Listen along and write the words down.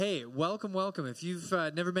Hey, welcome, welcome. If you've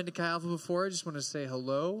never been to Chi Alpha before, I just want to say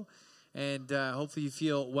hello, and hopefully you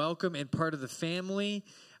feel welcome and part of the family.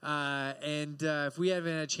 If we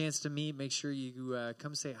haven't had a chance to meet, make sure you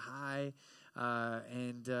come say hi.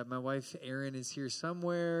 My wife, Erin, is here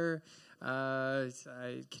somewhere. I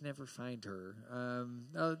can never find her.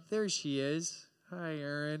 Oh, there she is. Hi,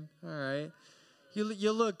 Erin. All right.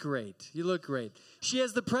 You look great. You look great. She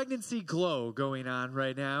has the pregnancy glow going on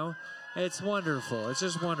right now. It's wonderful. It's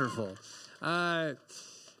just wonderful.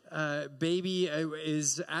 Baby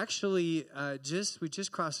is actually we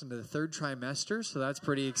just crossed into the third trimester, so that's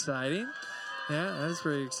pretty exciting. Yeah, that's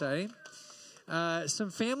pretty exciting.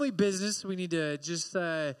 Some family business we need to just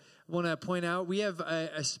want to point out. We have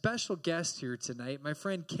a special guest here tonight. My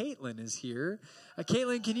friend Caitlin is here.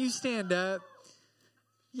 Caitlin, can you stand up?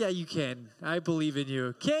 Yeah, you can. I believe in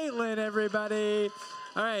you. Caitlin, everybody.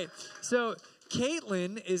 All right. So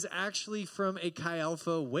Caitlin is actually from a Chi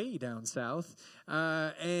Alpha way down south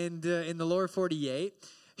and in the lower 48.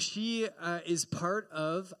 She is part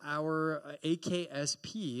of our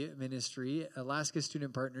AKSP ministry, Alaska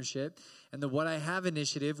Student Partnership, and the What I Have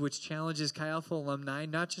initiative, which challenges Chi Alpha alumni,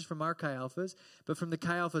 not just from our Chi Alphas, but from the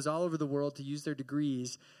Chi Alphas all over the world to use their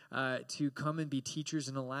degrees to come and be teachers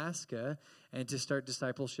in Alaska and to start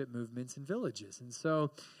discipleship movements in villages. And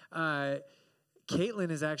so Caitlin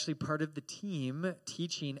is actually part of the team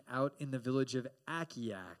teaching out in the village of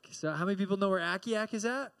Akiak. So how many people know where Akiak is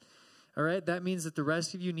at? All right, that means that the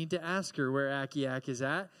rest of you need to ask her where Akiak is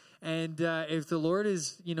at. And if the Lord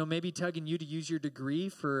is, maybe tugging you to use your degree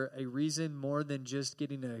for a reason more than just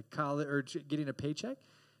getting a college or getting a paycheck,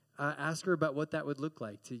 ask her about what that would look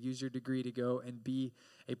like to use your degree to go and be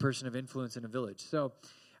a person of influence in a village. So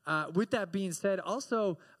with that being said,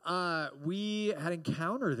 also, we had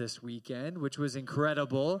Encounter this weekend, which was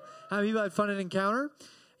incredible. How many people had fun at Encounter?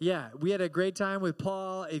 Yeah, we had a great time with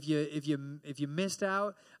Paul. If you missed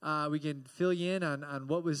out, we can fill you in on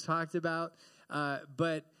what was talked about.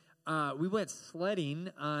 But we went sledding,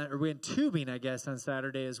 or we went tubing, I guess, on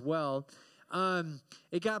Saturday as well.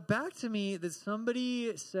 It got back to me that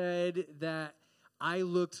somebody said that I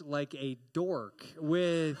looked like a dork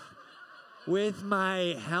with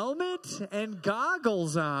my helmet and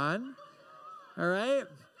goggles on. All right?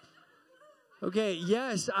 Okay,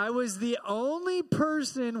 yes, I was the only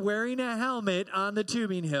person wearing a helmet on the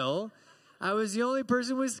tubing hill. I was the only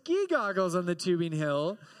person with ski goggles on the tubing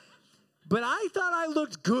hill. But I thought I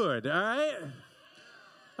looked good, all right?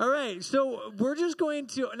 All right, so we're just going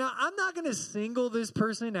to... Now, I'm not going to single this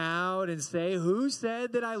person out and say who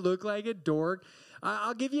said that I look like a dork.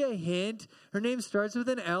 I'll give you a hint. Her name starts with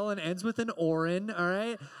an L and ends with an Oren, all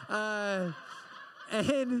right?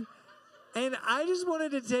 And I just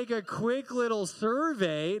wanted to take a quick little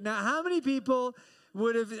survey. Now, how many people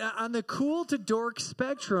would have, on the cool to dork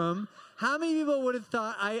spectrum, how many people would have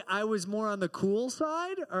thought I was more on the cool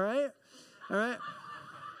side? All right? All right?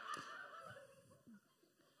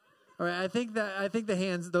 All right, I think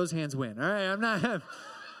those hands win. All right, I'm not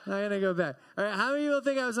going to go back. All right, how many people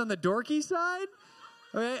think I was on the dorky side?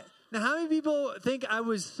 All right. Now, how many people think I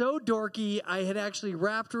was so dorky I had actually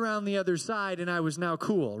wrapped around the other side and I was now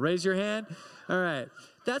cool? Raise your hand. All right.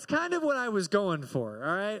 That's kind of what I was going for,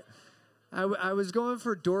 all right? I was going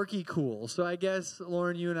for dorky cool. So I guess,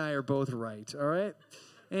 Lauren, you and I are both right, all right?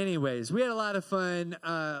 Anyways, we had a lot of fun.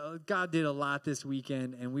 God did a lot this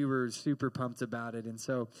weekend, and we were super pumped about it. And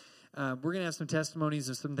so we're going to have some testimonies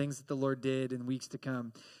of some things that the Lord did in weeks to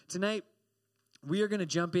come. Tonight, we are going to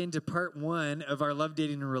jump into part 1 of our Love,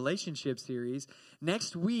 Dating, and Relationship series.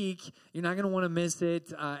 Next week, you're not going to want to miss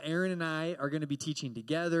it. Aaron and I are going to be teaching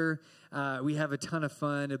together. We have a ton of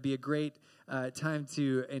fun. It'll be a great time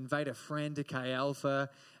to invite a friend to Chi Alpha,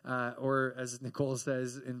 or as Nicole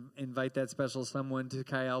says, invite that special someone to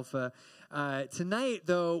Chi Alpha. Tonight,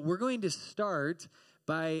 though, we're going to start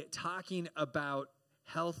by talking about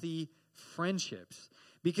healthy friendships,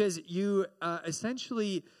 because you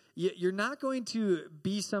essentially... You're not going to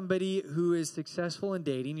be somebody who is successful in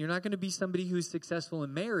dating. You're not going to be somebody who's successful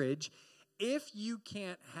in marriage if you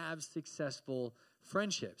can't have successful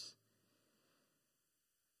friendships.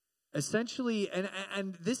 Essentially,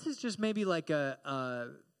 and this is just maybe like a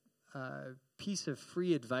piece of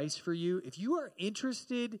free advice for you. If you are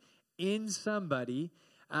interested in somebody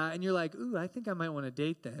and you're like, ooh, I think I might want to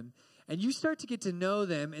date them, and you start to get to know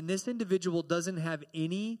them, and this individual doesn't have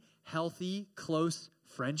any healthy, close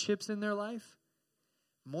friendships in their life,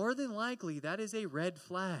 more than likely that is a red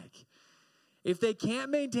flag. If they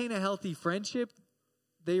can't maintain a healthy friendship,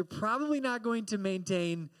 they're probably not going to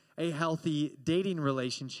maintain a healthy dating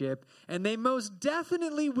relationship, and they most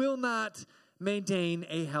definitely will not maintain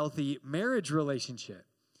a healthy marriage relationship.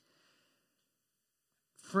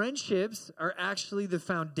 friendships are actually the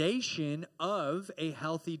foundation of a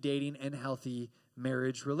healthy dating and healthy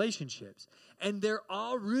marriage relationships. And they're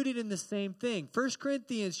all rooted in the same thing. 1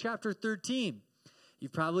 Corinthians chapter 13.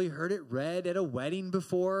 You've probably heard it read at a wedding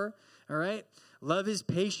before, all right? Love is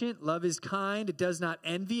patient, love is kind, it does not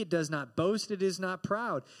envy, it does not boast, it is not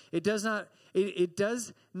proud. It does not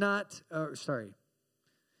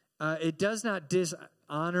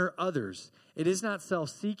dishonor others. It is not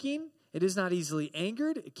self-seeking, it is not easily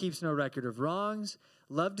angered, it keeps no record of wrongs.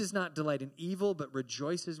 Love does not delight in evil, but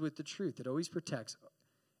rejoices with the truth. It always protects,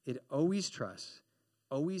 it always trusts,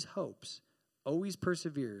 always hopes, always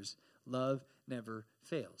perseveres. Love never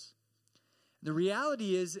fails. The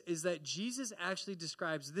reality is that Jesus actually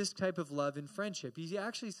describes this type of love in friendship. He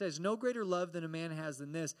actually says, no greater love than a man has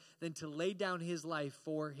than this, than to lay down his life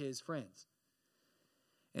for his friends.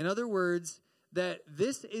 In other words, that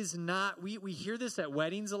this is not, we hear this at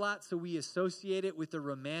weddings a lot, so we associate it with the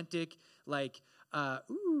romantic,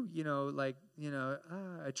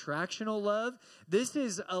 attractional love. This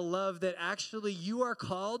is a love that actually you are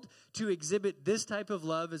called to exhibit this type of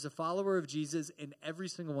love as a follower of Jesus in every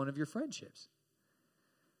single one of your friendships.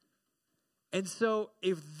 And so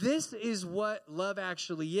if this is what love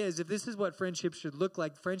actually is, if this is what friendship should look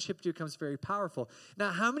like, friendship becomes very powerful.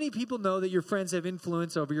 Now, how many people know that your friends have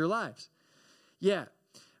influence over your lives? Yeah,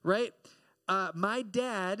 right? My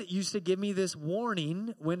dad used to give me this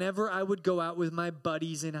warning whenever I would go out with my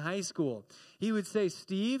buddies in high school. He would say,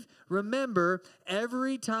 Steve, remember,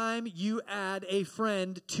 every time you add a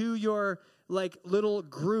friend to your little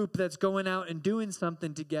group that's going out and doing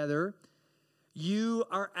something together, you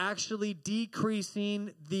are actually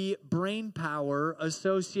decreasing the brain power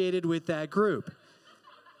associated with that group.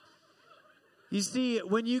 You see,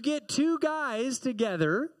 when you get two guys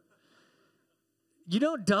together, you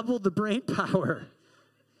don't double the brain power.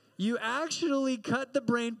 You actually cut the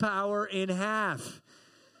brain power in half.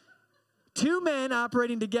 Two men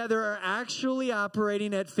operating together are actually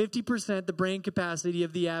operating at 50% the brain capacity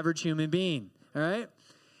of the average human being. All right?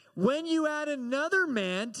 When you add another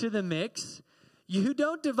man to the mix, you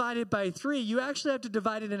don't divide it by 3. You actually have to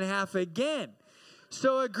divide it in half again.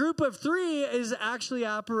 So a group of 3 is actually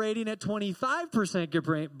operating at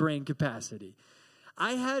 25% brain capacity.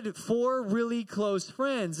 I had 4 really close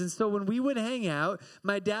friends, and so when we would hang out,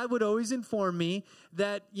 my dad would always inform me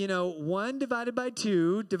that, 1 divided by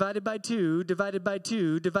 2, divided by 2, divided by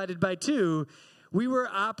 2, divided by 2, we were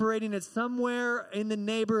operating at somewhere in the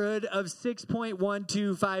neighborhood of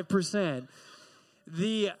 6.125%.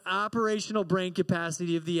 The operational brain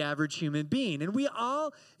capacity of the average human being. And we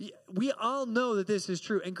all know that this is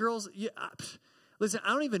true. And girls, listen,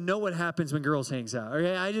 I don't even know what happens when girls hangs out.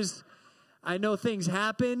 Okay, I know things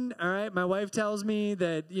happen. All right, my wife tells me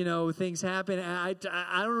that things happen. I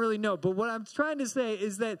don't really know. But what I'm trying to say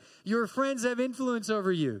is that your friends have influence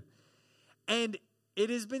over you. And it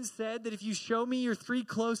has been said that if you show me your 3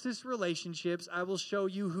 closest relationships, I will show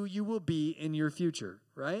you who you will be in your future.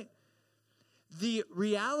 Right? The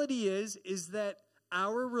reality is that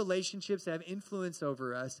our relationships have influence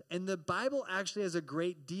over us, and the Bible actually has a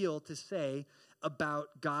great deal to say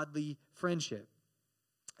about godly friendship.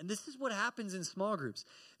 And this is what happens in small groups.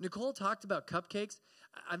 Nicole talked about cupcakes.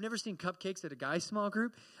 I've never seen cupcakes at a guy's small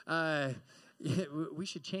group. We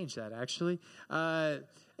should change that, actually.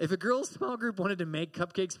 If a girl's small group wanted to make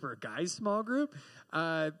cupcakes for a guy's small group,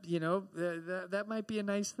 that might be a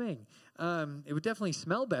nice thing. It would definitely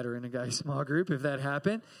smell better in a guy's small group if that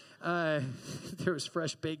happened. There was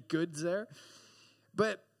fresh baked goods there.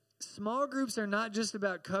 But small groups are not just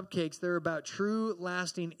about cupcakes. They're about true,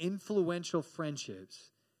 lasting, influential friendships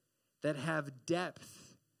that have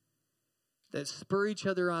depth, that spur each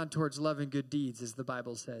other on towards love and good deeds, as the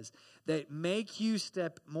Bible says, that make you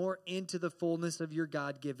step more into the fullness of your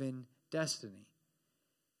God-given destiny.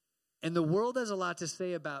 And the world has a lot to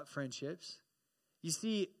say about friendships. You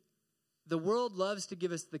see, the world loves to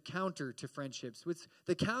give us the counter to friendships.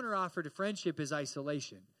 The counter offer to friendship is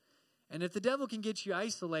isolation. And if the devil can get you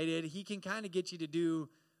isolated, he can kind of get you to do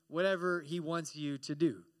whatever he wants you to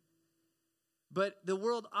do. But the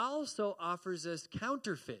world also offers us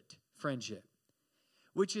counterfeit friendship,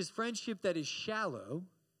 which is friendship that is shallow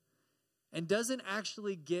and doesn't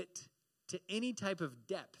actually get to any type of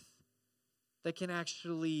depth that can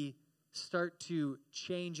actually start to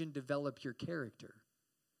change and develop your character.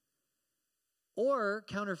 Or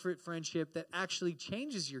counterfeit friendship that actually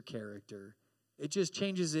changes your character. It just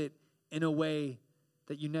changes it in a way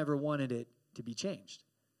that you never wanted it to be changed.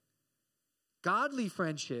 Godly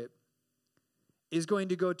friendship is going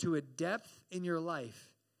to go to a depth in your life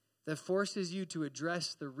that forces you to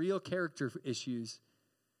address the real character issues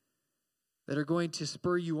that are going to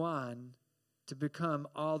spur you on to become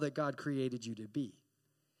all that God created you to be.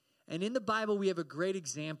 And in the Bible, we have a great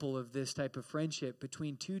example of this type of friendship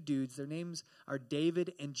between two dudes. Their names are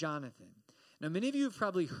David and Jonathan. Now, many of you have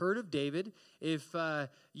probably heard of David. If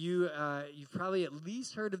you've probably at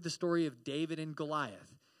least heard of the story of David and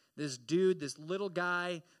Goliath. This dude, this little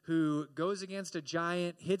guy who goes against a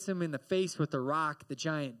giant, hits him in the face with a rock. The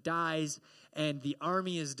giant dies, and the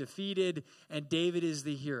army is defeated, and David is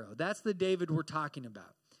the hero. That's the David we're talking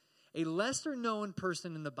about. A lesser-known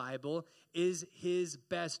person in the Bible is his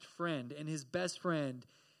best friend, and his best friend,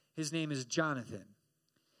 his name is Jonathan.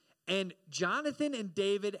 And Jonathan and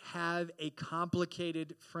David have a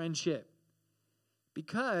complicated friendship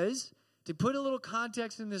because, to put a little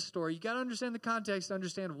context in this story, you got to understand the context to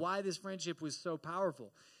understand why this friendship was so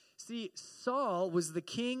powerful. See, Saul was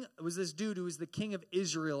this dude who was the king of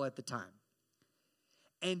Israel at the time.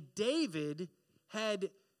 And David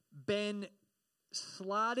had been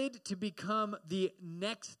slotted to become the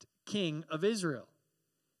next king of Israel.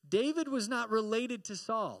 David was not related to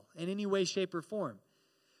Saul in any way, shape, or form.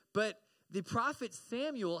 But the prophet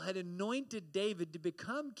Samuel had anointed David to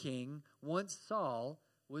become king once Saul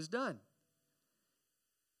was done.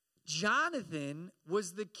 Jonathan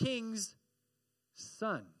was the king's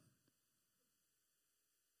son.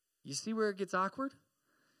 You see where it gets awkward?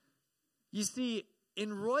 You see,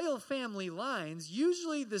 in royal family lines,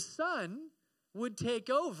 usually the son would take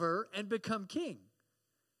over and become king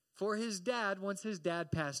for his dad once his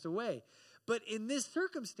dad passed away. But in this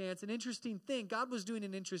circumstance, an interesting thing, God was doing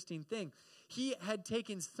an interesting thing. He had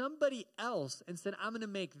taken somebody else and said, I'm going to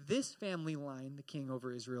make this family line the king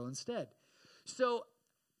over Israel instead. So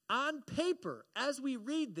on paper, as we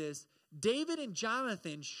read this, David and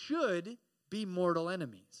Jonathan should be mortal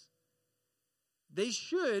enemies. They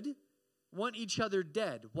should want each other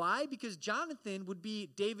dead. Why? Because Jonathan would be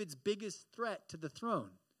David's biggest threat to the throne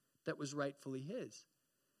that was rightfully his.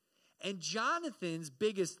 And Jonathan's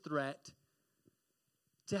biggest threat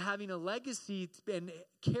to having a legacy and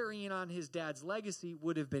carrying on his dad's legacy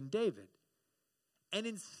would have been David. And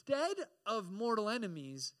instead of mortal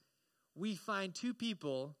enemies, we find two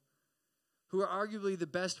people who are arguably the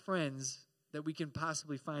best friends that we can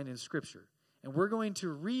possibly find in Scripture. And we're going to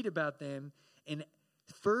read about them in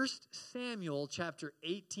 1 Samuel chapter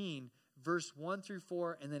 18, verse 1 through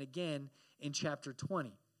 4, and then again in chapter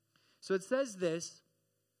 20. So it says this.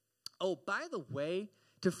 Oh, by the way,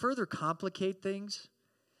 to further complicate things,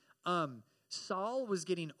 Saul was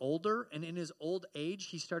getting older, and in his old age,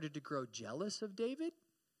 he started to grow jealous of David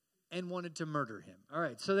and wanted to murder him. All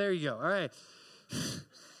right, so there you go. All right.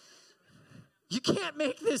 You can't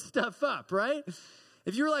make this stuff up, right?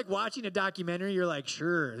 If you're like watching a documentary, you're like,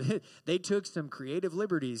 sure, they took some creative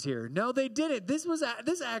liberties here. No, they didn't. This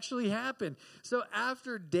actually happened. So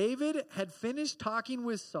after David had finished talking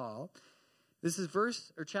with Saul, this is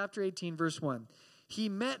chapter 18, verse 1. He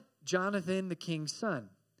met Jonathan, the king's son.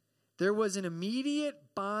 There was an immediate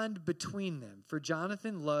bond between them, for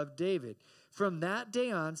Jonathan loved David. From that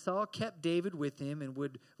day on, Saul kept David with him and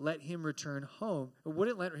wouldn't let him return home.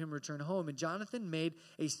 And Jonathan made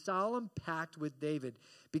a solemn pact with David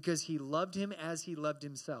because he loved him as he loved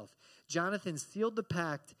himself. Jonathan sealed the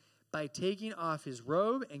pact by taking off his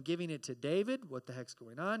robe and giving it to David. What the heck's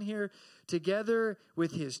going on here? Together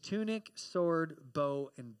with his tunic, sword, bow,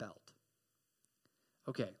 and belt.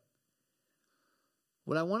 Okay.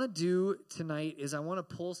 What I want to do tonight is I want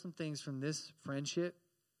to pull some things from this friendship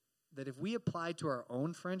that if we apply to our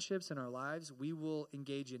own friendships in our lives, we will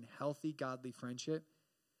engage in healthy, godly friendship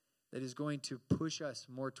that is going to push us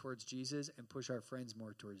more towards Jesus and push our friends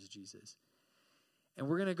more towards Jesus. And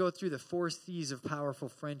we're going to go through the 4 C's of powerful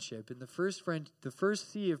friendship. And the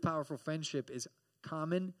first C of powerful friendship is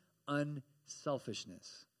common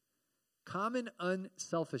unselfishness. Common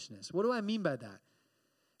unselfishness. What do I mean by that?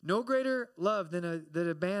 No greater love that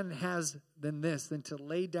a man has than this, than to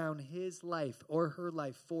lay down his life or her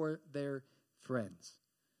life for their friends.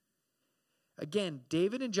 Again,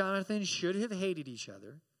 David and Jonathan should have hated each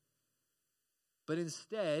other, but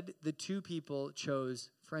instead, the two people chose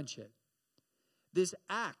friendship. This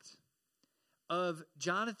act of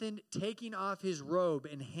Jonathan taking off his robe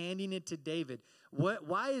and handing it to David,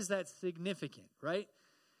 why is that significant, right?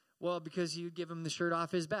 Well, because you give him the shirt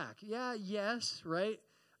off his back. Yeah, yes, right?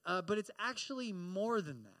 But it's actually more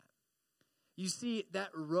than that. You see, that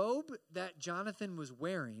robe that Jonathan was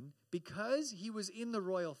wearing, because he was in the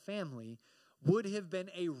royal family, would have been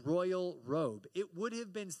a royal robe. It would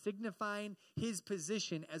have been signifying his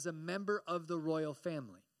position as a member of the royal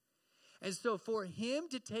family. And so for him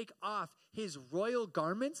to take off his royal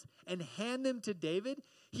garments and hand them to David,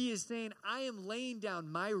 He is saying, I am laying down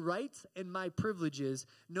my rights and my privileges,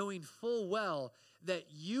 knowing full well that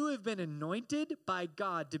you have been anointed by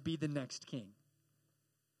God to be the next king.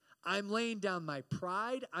 I'm laying down my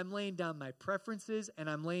pride, I'm laying down my preferences, and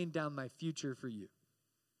I'm laying down my future for you.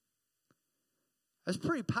 That's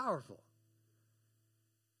pretty powerful.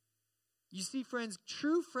 You see, friends,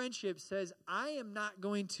 true friendship says, I am not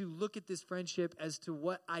going to look at this friendship as to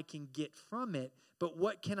what I can get from it, but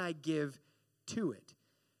what can I give to it.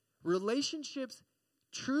 Relationships,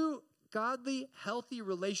 true, godly, healthy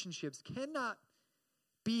relationships cannot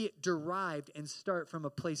be derived and start from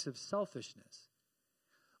a place of selfishness.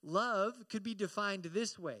 Love could be defined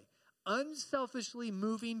this way: unselfishly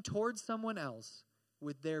moving towards someone else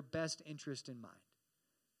with their best interest in mind.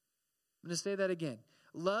 I'm going to say that again.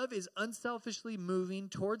 Love is unselfishly moving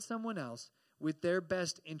towards someone else with their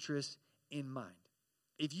best interest in mind.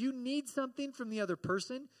 If you need something from the other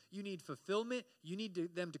person, you need fulfillment, you need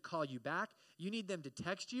them to call you back, you need them to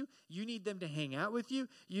text you, you need them to hang out with you,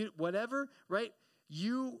 whatever, right?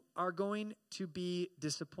 You are going to be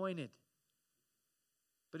disappointed.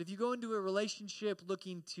 But if you go into a relationship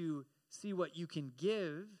looking to see what you can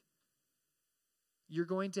give, you're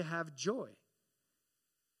going to have joy.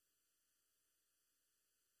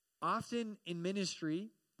 Often in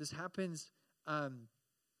ministry, this happens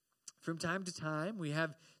from time to time. We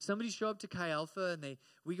have somebody show up to Chi Alpha, and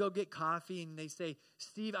we go get coffee, and they say,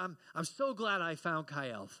 Steve, I'm so glad I found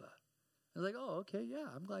Chi Alpha. They're like, oh, okay, yeah,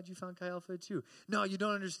 I'm glad you found Chi Alpha too. No, you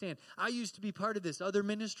don't understand. I used to be part of this other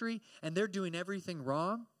ministry, and they're doing everything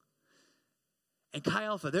wrong. And Chi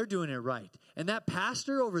Alpha, they're doing it right. And that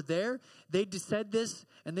pastor over there, they said this,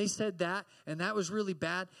 and they said that, and that was really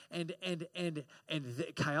bad. And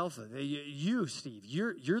Chi Alpha, you, Steve,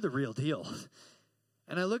 you're the real deal.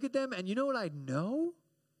 And I look at them, and you know what I know?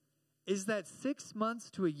 Is that 6 months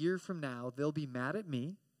to a year from now, they'll be mad at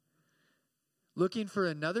me, looking for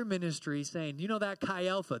another ministry, saying, you know that Chi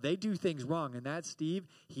Alpha, they do things wrong, and that Steve,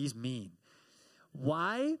 he's mean.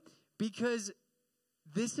 Why? Because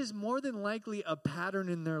this is more than likely a pattern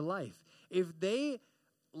in their life. If they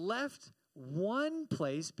left one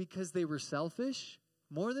place because they were selfish,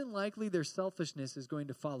 more than likely their selfishness is going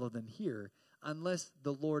to follow them here unless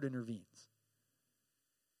the Lord intervenes.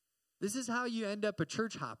 This is how you end up a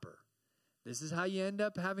church hopper. This is how you end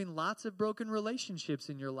up having lots of broken relationships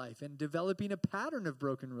in your life and developing a pattern of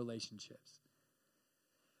broken relationships.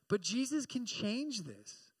 But Jesus can change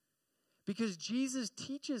this because Jesus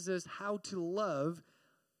teaches us how to love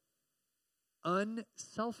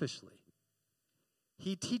unselfishly.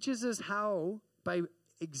 He teaches us how, by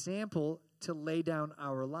example, to lay down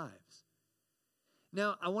our lives.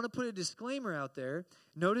 Now, I want to put a disclaimer out there.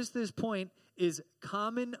 Notice this point is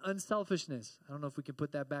common unselfishness. I don't know if we can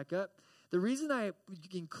put that back up. The reason I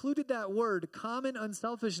included that word, common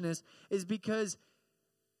unselfishness, is because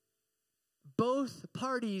both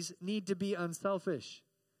parties need to be unselfish.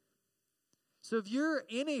 So if you're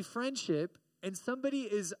in a friendship and somebody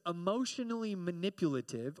is emotionally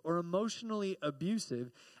manipulative or emotionally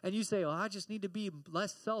abusive, and you say, oh, I just need to be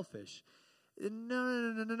less selfish.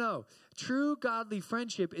 No. True godly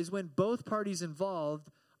friendship is when both parties involved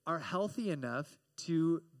are healthy enough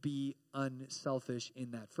to be unselfish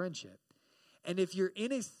in that friendship. And if you're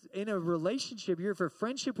in a relationship, you're for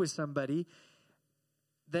friendship with somebody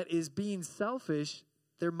that is being selfish,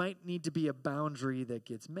 there might need to be a boundary that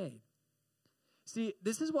gets made. See,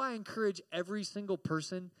 this is why I encourage every single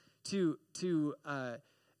person to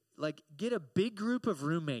get a big group of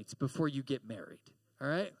roommates before you get married. All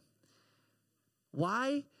right?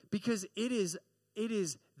 Why? Because it is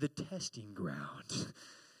the testing ground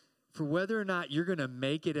for whether or not you're going to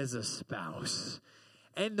make it as a spouse.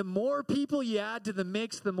 And the more people you add to the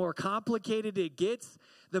mix, the more complicated it gets,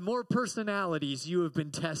 the more personalities you have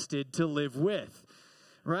been tested to live with,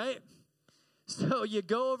 right? So you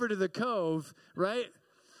go over to the Cove, right?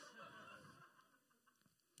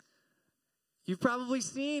 You've probably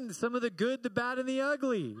seen some of the good, the bad, and the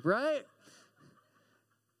ugly, right?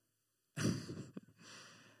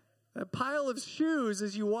 A pile of shoes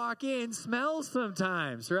as you walk in smells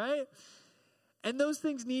sometimes, right? And those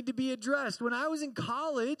things need to be addressed. When I was in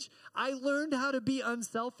college, I learned how to be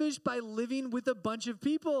unselfish by living with a bunch of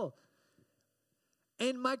people.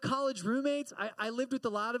 And my college roommates, I lived with a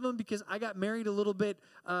lot of them because I got married a little bit,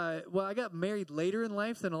 I got married later in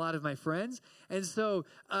life than a lot of my friends. And so,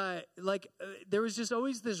 there was just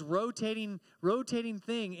always this rotating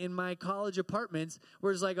thing in my college apartments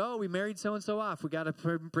where it's like, oh, we married so-and-so off. We got to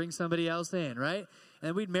bring somebody else in, right?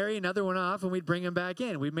 And we'd marry another one off and we'd bring him back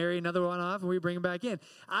in. We'd marry another one off and we'd bring him back in.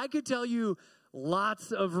 I could tell you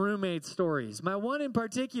lots of roommate stories. My one in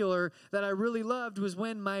particular that I really loved was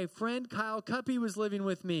when my friend Kyle Cuppy was living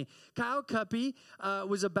with me. Kyle Cuppy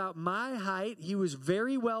was about my height. He was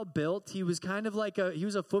very well built. He was kind of like he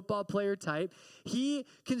was a football player type. He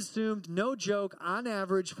consumed, no joke, on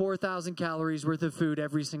average 4,000 calories worth of food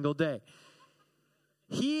every single day.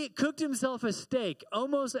 He cooked himself a steak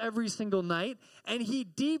almost every single night, and he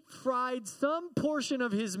deep fried some portion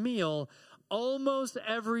of his meal almost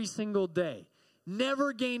every single day.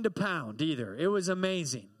 Never gained a pound either. It was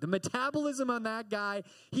amazing. The metabolism on that guy,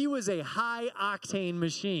 he was a high-octane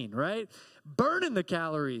machine, right? Burning the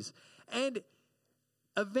calories. And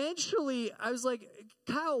eventually, I was like,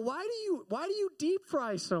 Kyle, why do you deep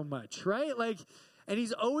fry so much, right? And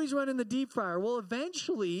he's always running the deep fryer. Well,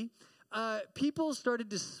 eventually, people started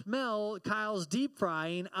to smell Kyle's deep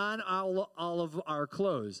frying on all of our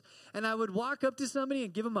clothes. And I would walk up to somebody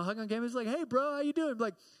and give him a hug on campus, like, hey, bro, how you doing?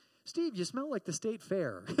 Like, Steve, you smell like the state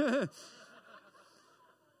fair.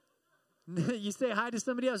 You say hi to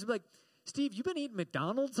somebody else, you'd be like, Steve, you been eating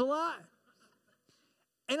McDonald's a lot?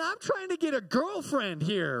 And I'm trying to get a girlfriend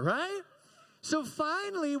here, right? So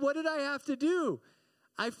finally, what did I have to do?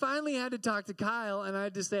 I finally had to talk to Kyle, and I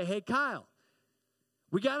had to say, hey, Kyle,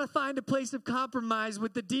 we got to find a place of compromise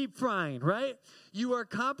with the deep frying, right? You are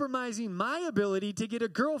compromising my ability to get a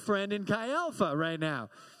girlfriend in Chi Alpha right now.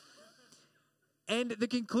 And the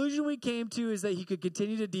conclusion we came to is that he could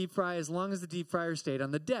continue to deep fry as long as the deep fryer stayed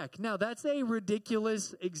on the deck. Now, that's a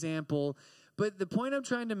ridiculous example, but the point I'm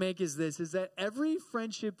trying to make is this, is that every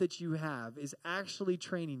friendship that you have is actually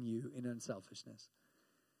training you in unselfishness.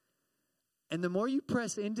 And the more you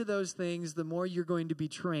press into those things, the more you're going to be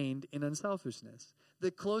trained in unselfishness.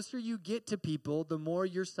 The closer you get to people, the more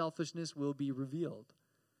your selfishness will be revealed.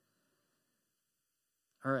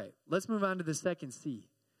 All right, let's move on to the second C,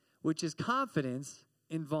 which is confidence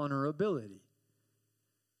in vulnerability.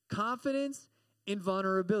 Confidence in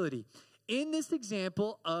vulnerability. In this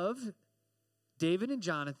example of David and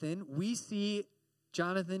Jonathan, we see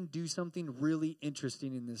Jonathan do something really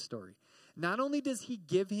interesting in this story. Not only does he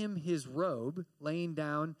give him his robe, laying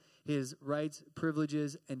down his rights,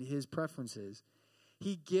 privileges, and his preferences,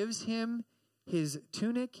 he gives him his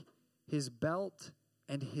tunic, his belt,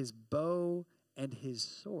 and his bow, and his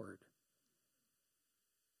sword.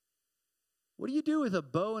 What do you do with a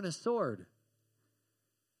bow and a sword?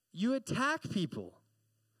 You attack people.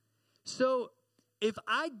 So if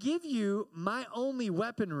I give you my only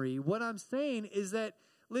weaponry, what I'm saying is that,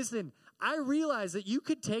 listen, I realize that you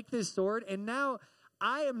could take this sword, and now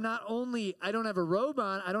I am not only, I don't have a robe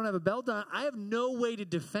on, I don't have a belt on, I have no way to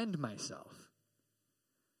defend myself.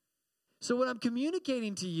 So what I'm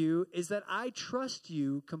communicating to you is that I trust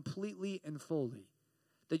you completely and fully.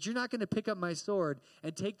 That you're not going to pick up my sword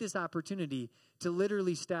and take this opportunity to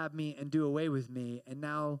literally stab me and do away with me, and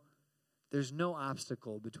now there's no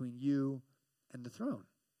obstacle between you and the throne.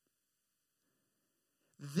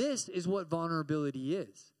 This is what vulnerability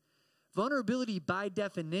is. Vulnerability, by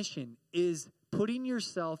definition, is putting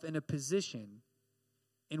yourself in a position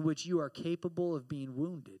in which you are capable of being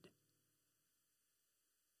wounded.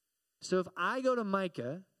 So if I go to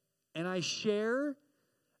Micah and I share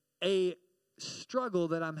a struggle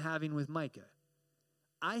that I'm having with Micah,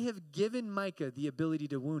 I have given Micah the ability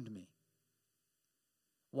to wound me.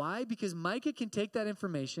 Why? Because Micah can take that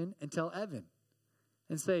information and tell Evan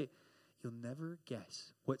and say, you'll never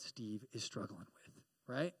guess what Steve is struggling with,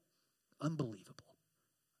 right? Unbelievable.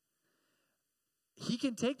 He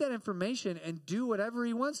can take that information and do whatever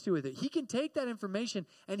he wants to with it. He can take that information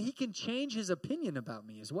and he can change his opinion about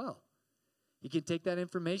me as well. He can take that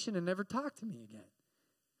information and never talk to me again.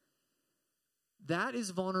 That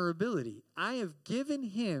is vulnerability. I have given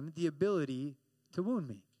him the ability to wound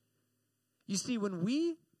me. You see, when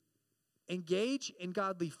we engage in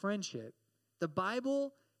godly friendship, the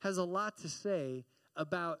Bible has a lot to say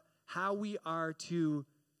about how we are to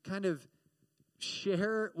kind of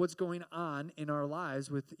share what's going on in our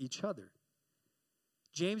lives with each other.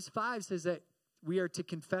 James 5 says that we are to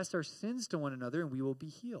confess our sins to one another and we will be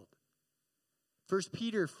healed. 1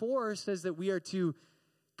 Peter 4 says that we are to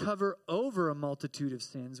cover over a multitude of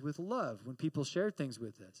sins with love when people share things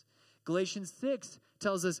with us. Galatians 6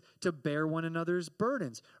 tells us to bear one another's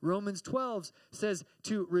burdens. Romans 12 says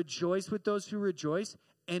to rejoice with those who rejoice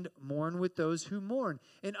and mourn with those who mourn.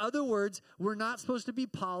 In other words, we're not supposed to be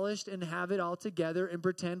polished and have it all together and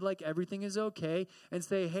pretend like everything is okay and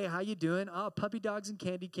say, hey, how you doing? Oh, puppy dogs and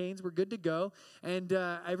candy canes, we're good to go, and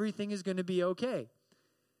everything is going to be okay.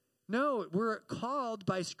 No, we're called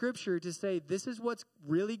by Scripture to say, this is what's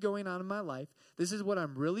really going on in my life. This is what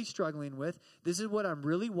I'm really struggling with. This is what I'm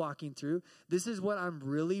really walking through. This is what I'm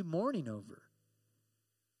really mourning over.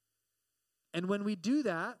 And when we do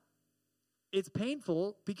that, it's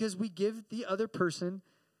painful because we give the other person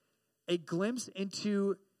a glimpse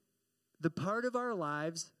into the part of our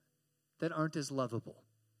lives that aren't as lovable.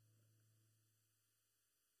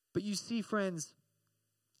 But you see, friends,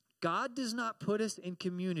 God does not put us in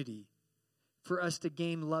community for us to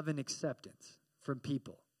gain love and acceptance from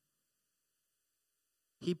people.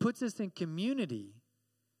 He puts us in community,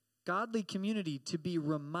 godly community, to be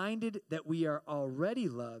reminded that we are already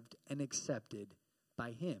loved and accepted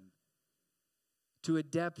by Him to a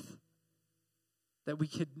depth that we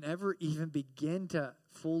could never even begin to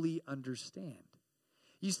fully understand.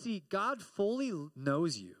 You see, God fully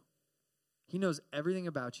knows you. He knows everything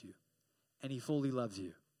about you, and He fully loves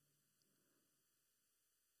you.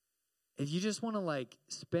 If you just want to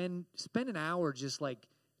spend an hour just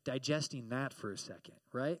digesting that for a second,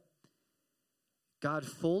 right? God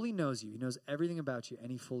fully knows you. He knows everything about you,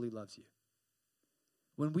 and He fully loves you.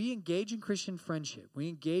 When we engage in Christian friendship, we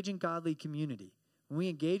engage in godly community, when we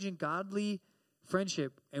engage in godly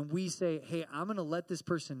friendship and we say, hey, I'm going to let this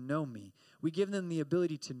person know me, we give them the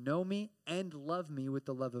ability to know me and love me with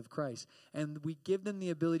the love of Christ. And we give them the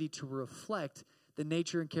ability to reflect the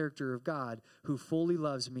nature and character of God, who fully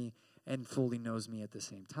loves me and fully knows me at the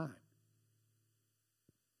same time.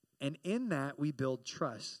 And in that, we build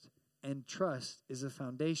trust. And trust is a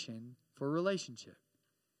foundation for a relationship.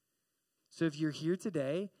 So if you're here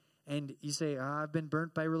today and you say, I've been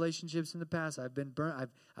burnt by relationships in the past. I've been burnt.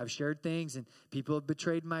 I've shared things and people have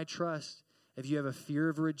betrayed my trust. If you have a fear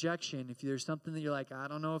of rejection, if there's something that you're like, I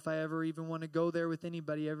don't know if I ever even want to go there with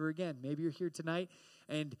anybody ever again. Maybe you're here tonight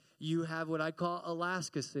and you have what I call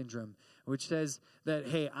Alaska syndrome, which says that,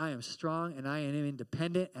 hey, I am strong and I am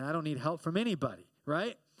independent and I don't need help from anybody,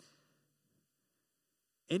 right?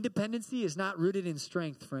 Independency is not rooted in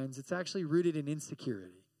strength, friends. It's actually rooted in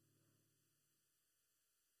insecurity.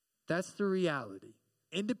 That's the reality.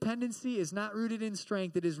 Independency is not rooted in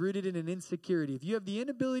strength. It is rooted in an insecurity. If you have the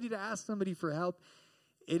inability to ask somebody for help,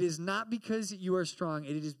 it is not because you are strong.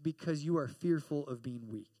 It is because you are fearful of being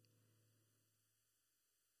weak.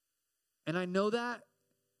 And I know that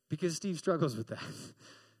because Steve struggles with that.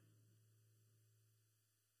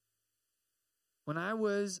 When I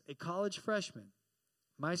was a college freshman,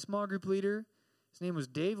 my small group leader, his name was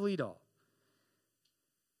Dave Leadall.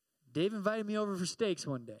 Dave invited me over for steaks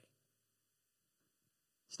one day.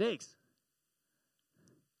 Steaks.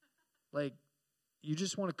 You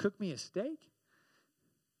just want to cook me a steak?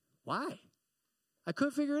 Why? I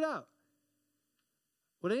couldn't figure it out.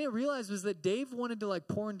 What I didn't realize was that Dave wanted to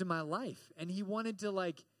pour into my life. And he wanted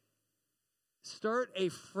to start a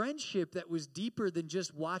friendship that was deeper than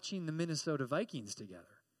just watching the Minnesota Vikings together.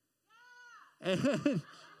 And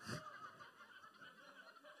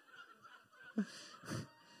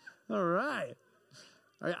all right.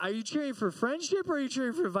 Are you cheering for friendship or are you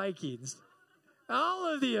cheering for Vikings?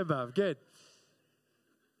 All of the above. Good.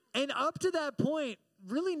 And up to that point,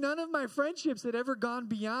 really none of my friendships had ever gone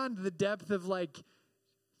beyond the depth of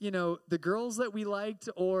the girls that we liked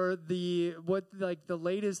or the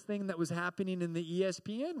latest thing that was happening in the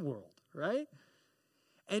ESPN world, right?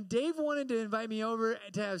 And Dave wanted to invite me over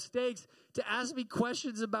to have steaks to ask me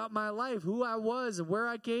questions about my life, who I was and where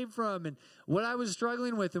I came from and what I was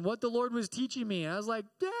struggling with and what the Lord was teaching me. And I was like,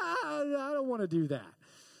 I don't want to do that.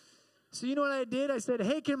 So you know what I did? I said,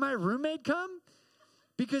 hey, can my roommate come?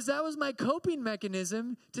 Because that was my coping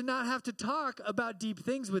mechanism to not have to talk about deep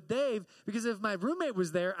things with Dave. Because if my roommate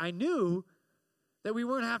was there, I knew that we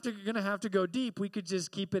weren't going to have to go deep. We could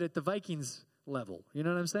just keep it at the Vikings level. You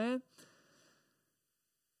know what I'm saying?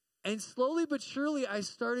 And slowly but surely, I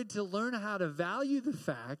started to learn how to value the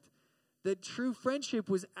fact that true friendship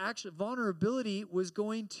was actually, vulnerability was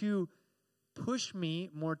going to push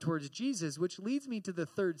me more towards Jesus, which leads me to the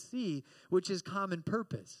third C, which is common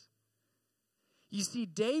purpose. You see,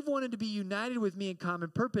 Dave wanted to be united with me in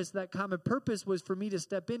common purpose. That common purpose was for me to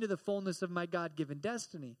step into the fullness of my God-given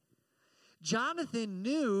destiny. Jonathan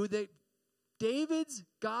knew that David's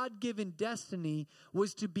God-given destiny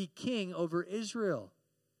was to be king over Israel.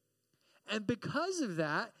 And because of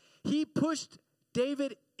that, he pushed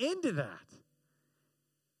David into that.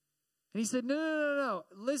 And he said, no.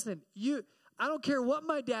 Listen, I don't care what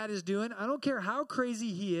my dad is doing. I don't care how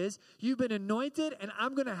crazy he is. You've been anointed, and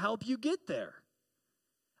I'm going to help you get there.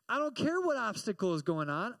 I don't care what obstacle is going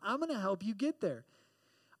on. I'm going to help you get there.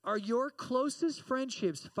 Are your closest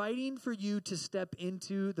friendships fighting for you to step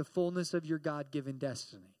into the fullness of your God-given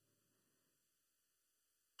destiny?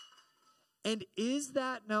 And is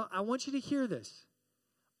that, now I want you to hear this.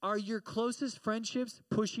 Are your closest friendships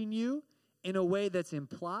pushing you in a way that's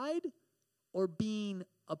implied or being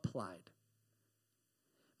applied?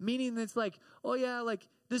 Meaning it's like, oh yeah, like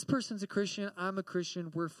this person's a Christian, I'm a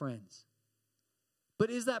Christian, we're friends. But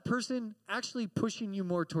is that person actually pushing you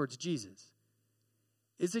more towards Jesus?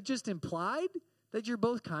 Is it just implied that you're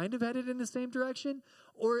both kind of headed in the same direction?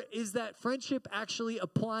 Or is that friendship actually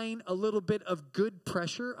applying a little bit of good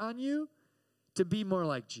pressure on you to be more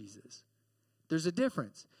like Jesus? There's a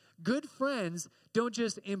difference. Good friends don't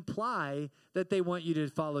just imply that they want you to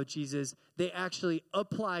follow Jesus. They actually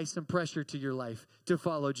apply some pressure to your life to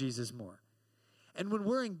follow Jesus more. And when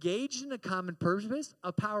we're engaged in a common purpose,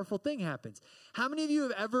 a powerful thing happens. How many of you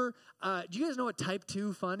have ever, do you guys know what type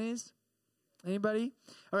 2 fun is? Anybody?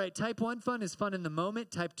 All right, type 1 fun is fun in the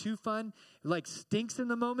moment. Type 2 fun, like, stinks in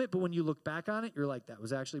the moment, but when you look back on it, you're like, that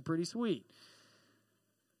was actually pretty sweet.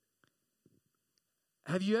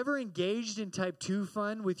 Have you ever engaged in type 2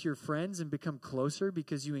 fun with your friends and become closer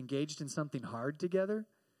because you engaged in something hard together?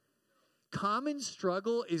 Common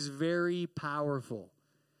struggle is very powerful.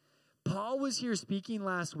 Paul was here speaking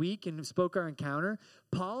last week and spoke our encounter.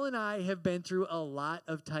 Paul and I have been through a lot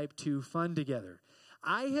of type 2 fun together.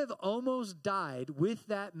 I have almost died with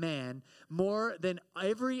that man more than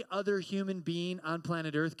every other human being on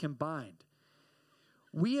planet Earth combined.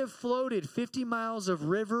 We have floated 50 miles of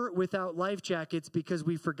river without life jackets because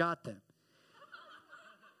we forgot them.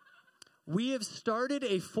 We have started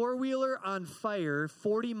a 4-wheeler on fire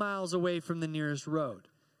 40 miles away from the nearest road.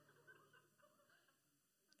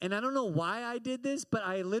 And I don't know why I did this, but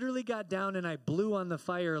I literally got down and I blew on the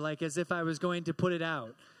fire like as if I was going to put it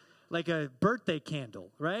out. Like a birthday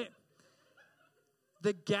candle, right?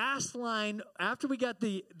 The gas line, after we got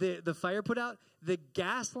the fire put out, the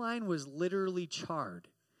gas line was literally charred.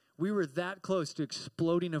 We were that close to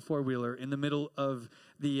exploding a 4-wheeler in the middle of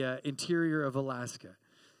the interior of Alaska.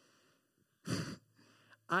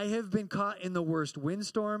 I have been caught in the worst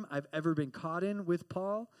windstorm I've ever been caught in with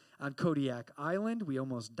Paul on Kodiak Island. We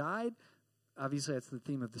almost died. Obviously, that's the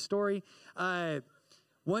theme of the story.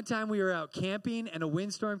 One time we were out camping and a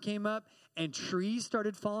windstorm came up and trees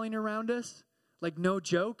started falling around us. Like, no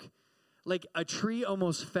joke. Like, a tree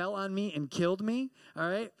almost fell on me and killed me. All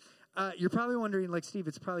right. You're probably wondering, like, Steve,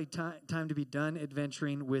 it's probably time to be done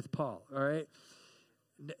adventuring with Paul. All right.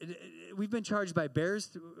 We've been charged by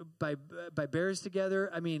bears, by bears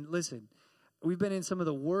together. I mean, listen, we've been in some of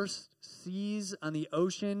the worst seas on the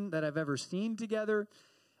ocean that I've ever seen together.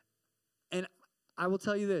 And I will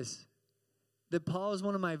tell you this, that Paul is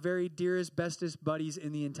one of my very dearest, bestest buddies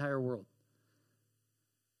in the entire world.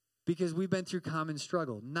 Because we've been through common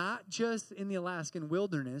struggle, not just in the Alaskan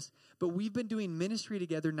wilderness, but we've been doing ministry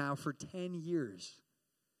together now for 10 years.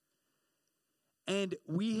 And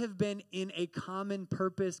we have been in a common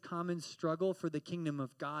purpose, common struggle for the kingdom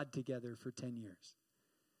of God together for 10 years.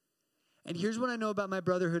 And here's what I know about my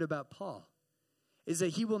brotherhood about Paul, is that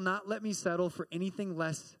he will not let me settle for anything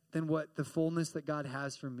less than what the fullness that God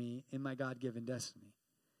has for me in my God-given destiny.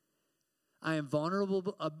 I am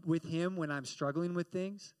vulnerable with him when I'm struggling with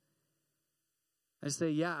things. I say,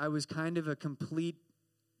 yeah, I was kind of a complete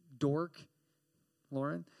dork,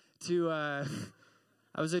 Lauren,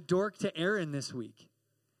 I was a dork to Aaron this week.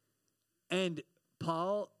 And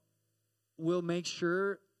Paul will make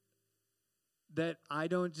sure that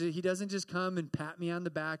he doesn't just come and pat me on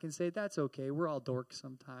the back and say, that's okay, we're all dorks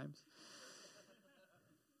sometimes.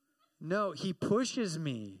 No, he pushes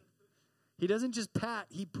me. He doesn't just pat,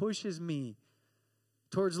 he pushes me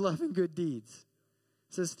towards love and good deeds.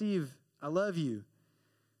 Says, Steve, I love you.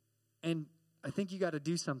 And I think you got to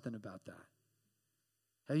do something about that.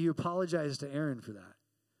 Have you apologized to Aaron for that?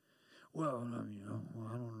 Well, I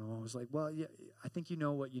don't know. I was like, well, yeah, I think you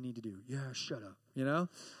know what you need to do. Yeah, shut up,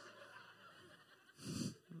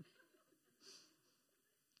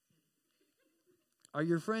 Are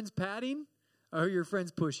your friends patting or are your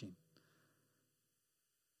friends pushing?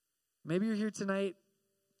 Maybe you're here tonight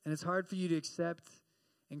and it's hard for you to accept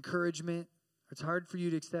encouragement. It's hard for you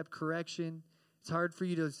to accept correction. It's hard for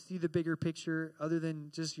you to see the bigger picture other than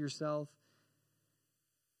just yourself.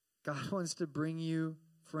 God wants to bring you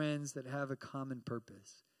friends that have a common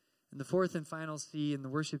purpose. And the fourth and final C, and the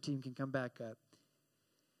worship team can come back up,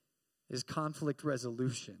 is conflict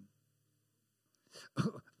resolution.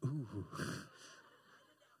 Ooh.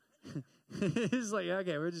 It's like,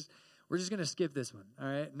 okay, we're just going to skip this one, all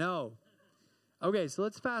right? No. Okay, so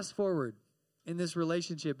let's fast forward in this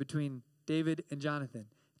relationship between David and Jonathan.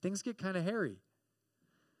 Things get kind of hairy.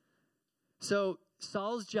 So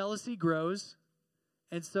Saul's jealousy grows,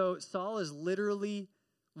 and so Saul is literally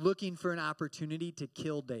looking for an opportunity to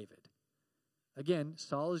kill David. Again,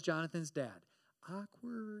 Saul is Jonathan's dad.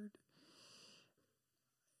 Awkward.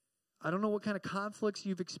 I don't know what kind of conflicts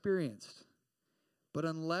you've experienced, but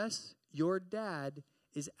unless your dad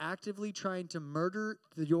is actively trying to murder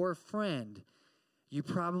your friend, you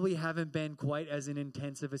probably haven't been quite as an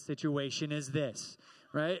intense of a situation as this,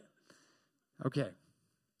 right? Okay.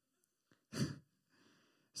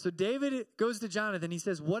 So David goes to Jonathan. He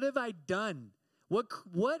says, what have I done?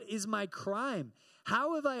 What is my crime?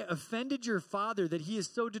 How have I offended your father that he is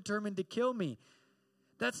so determined to kill me?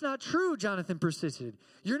 That's not true, Jonathan persisted.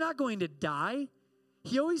 You're not going to die.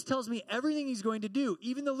 He always tells me everything he's going to do,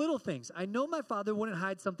 even the little things. I know my father wouldn't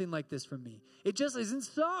hide something like this from me. It just isn't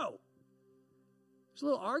so. There's a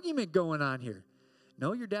little argument going on here.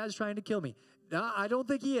 No, your dad's trying to kill me. No, I don't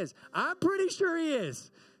think he is. I'm pretty sure he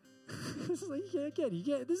is. This is like, you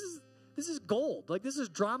can't. This is gold. Like, this is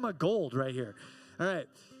drama gold right here. All right.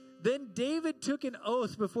 Then David took an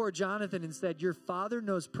oath before Jonathan and said, your father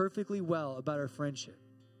knows perfectly well about our friendship.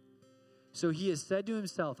 So he has said to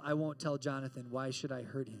himself, I won't tell Jonathan. Why should I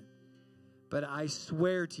hurt him? But I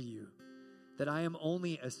swear to you that I am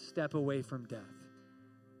only a step away from death.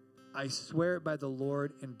 I swear it by the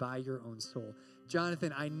Lord and by your own soul.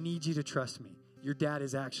 Jonathan, I need you to trust me. Your dad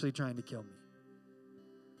is actually trying to kill me.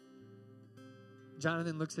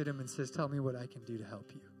 Jonathan looks at him and says, tell me what I can do to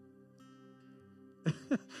help you.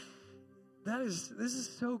 This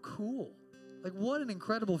is so cool. Like, what an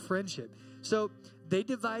incredible friendship. So they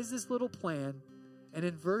devise this little plan. And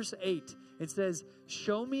in verse 8, it says,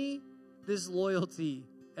 show me this loyalty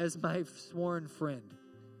as my sworn friend.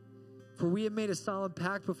 For we have made a solemn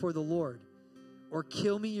pact before the Lord. Or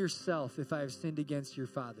kill me yourself if I have sinned against your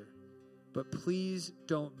father. But please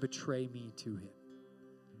don't betray me to him.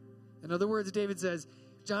 In other words, David says,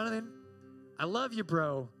 Jonathan, I love you,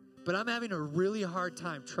 bro, but I'm having a really hard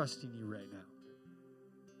time trusting you right now.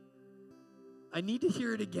 I need to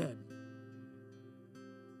hear it again.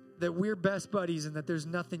 That we're best buddies and that there's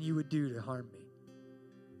nothing you would do to harm me.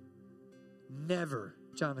 Never,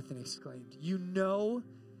 Jonathan exclaimed. You know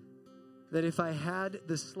that if I had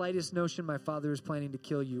the slightest notion my father was planning to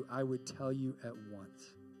kill you, I would tell you at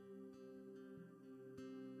once.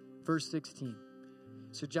 Verse 16.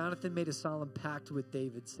 So Jonathan made a solemn pact with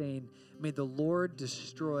David, saying, may the Lord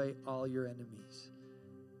destroy all your enemies.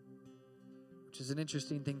 Which is an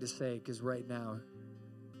interesting thing to say, because right now,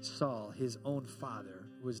 Saul, his own father,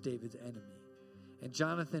 was David's enemy. And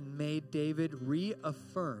Jonathan made David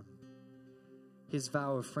reaffirm his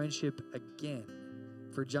vow of friendship again,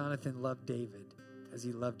 for Jonathan loved David as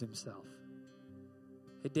he loved himself.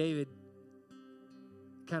 Hey, David,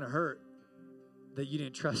 kind of hurt that you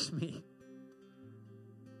didn't trust me.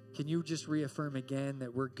 Can you just reaffirm again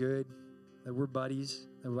that we're good, that we're buddies,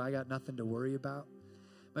 that I got nothing to worry about?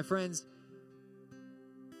 My friends,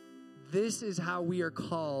 this is how we are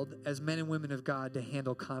called as men and women of God to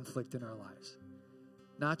handle conflict in our lives.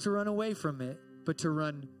 Not to run away from it, but to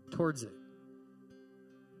run towards it.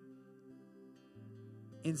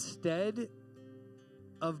 Instead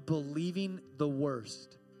of believing the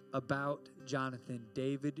worst about Jonathan,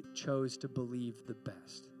 David chose to believe the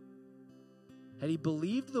best. Had he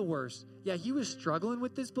believed the worst, yeah, he was struggling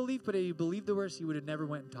with this belief, but had he believed the worst, he would have never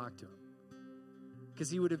went and talked to him. Because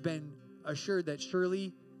he would have been assured that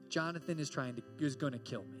surely Jonathan is going to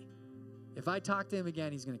kill me. If I talk to him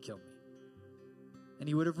again, he's going to kill me. And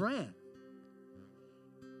he would have ran.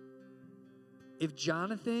 If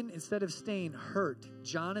Jonathan, instead of staying hurt,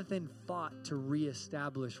 Jonathan fought to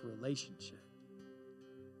reestablish relationship.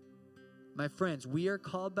 My friends, we are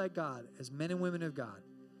called by God as men and women of God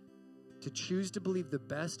to choose to believe the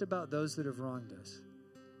best about those that have wronged us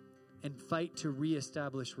and fight to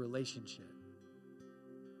reestablish relationship,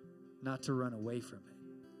 not to run away from it.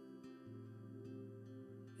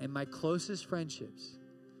 And my closest friendships,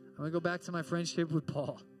 I'm going to go back to my friendship with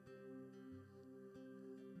Paul.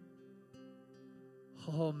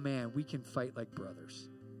 Oh man, we can fight like brothers.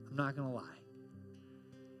 I'm not going to lie.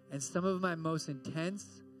 And some of my most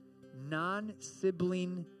intense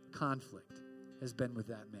non-sibling conflict has been with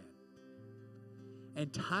that man.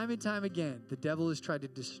 And time again, the devil has tried to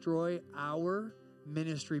destroy our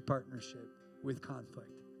ministry partnership with conflict.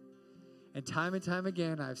 And time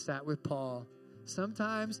again, I've sat with Paul,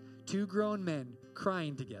 sometimes two grown men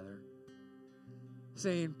crying together,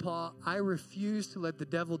 saying, Paul, I refuse to let the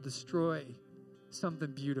devil destroy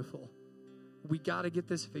something beautiful. We got to get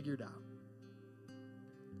this figured out.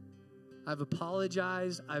 I've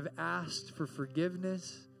apologized. I've asked for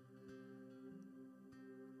forgiveness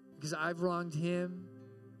because I've wronged him.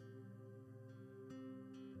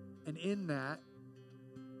 And in that,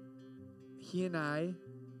 he and I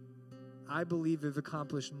believe, have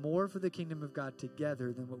accomplished more for the kingdom of God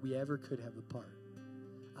together than what we ever could have apart.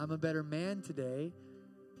 I'm a better man today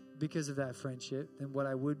because of that friendship than what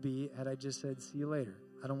I would be had I just said, see you later.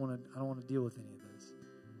 I don't want to deal with any of this.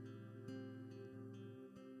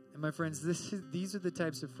 And my friends, these are the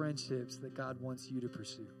types of friendships that God wants you to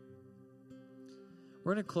pursue.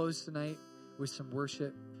 We're going to close tonight with some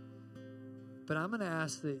worship. But I'm going to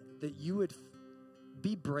ask that you would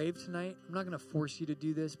be brave tonight. I'm not going to force you to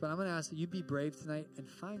do this, but I'm going to ask that you be brave tonight and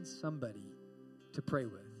find somebody to pray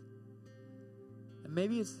with. And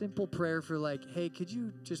maybe it's simple prayer for like, hey, could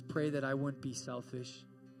you just pray that I wouldn't be selfish?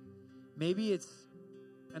 Maybe it's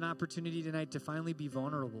an opportunity tonight to finally be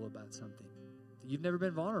vulnerable about something that you've never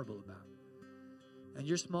been vulnerable about. And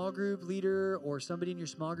your small group leader or somebody in your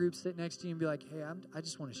small group sit next to you and be like, hey, I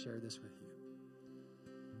just want to share this with you.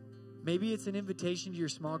 Maybe it's an invitation to your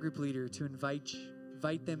small group leader to invite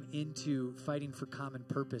them into fighting for common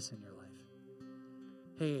purpose in your life.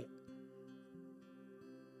 Hey,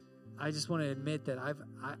 I just want to admit that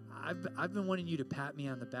I've been wanting you to pat me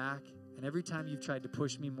on the back, and every time you've tried to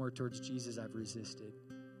push me more towards Jesus, I've resisted.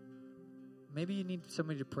 Maybe you need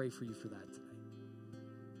somebody to pray for you for that tonight.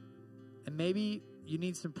 And maybe you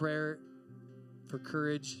need some prayer for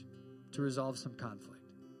courage to resolve some conflict.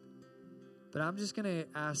 But I'm just going to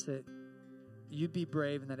ask that you'd be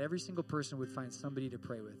brave and that every single person would find somebody to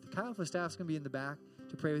pray with. The Kyle Alpha staff's going to be in the back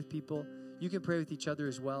to pray with people. You can pray with each other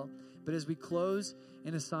as well. But as we close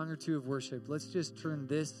in a song or two of worship, let's just turn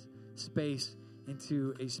this space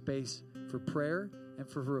into a space for prayer and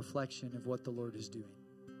for reflection of what the Lord is doing.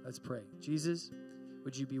 Let's pray. Jesus,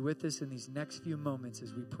 would you be with us in these next few moments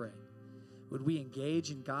as we pray? Would we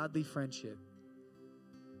engage in godly friendship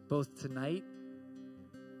both tonight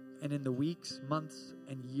and in the weeks, months,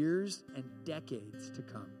 and years and decades to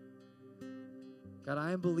come? God,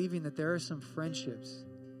 I am believing that there are some friendships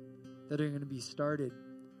that are going to be started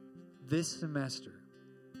this semester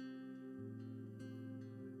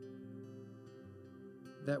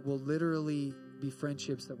that will literally be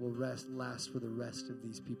friendships that will last for the rest of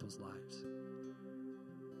these people's lives.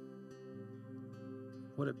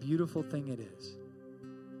 What a beautiful thing it is.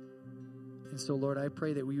 And so, Lord, I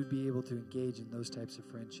pray that we would be able to engage in those types of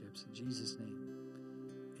friendships. In Jesus' name,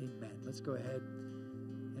 amen. Let's go ahead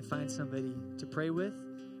and find somebody to pray with.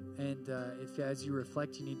 And if as you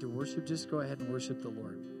reflect you need to worship, just go ahead and worship the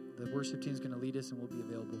Lord. The worship team is going to lead us, and we'll be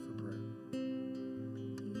available for prayer.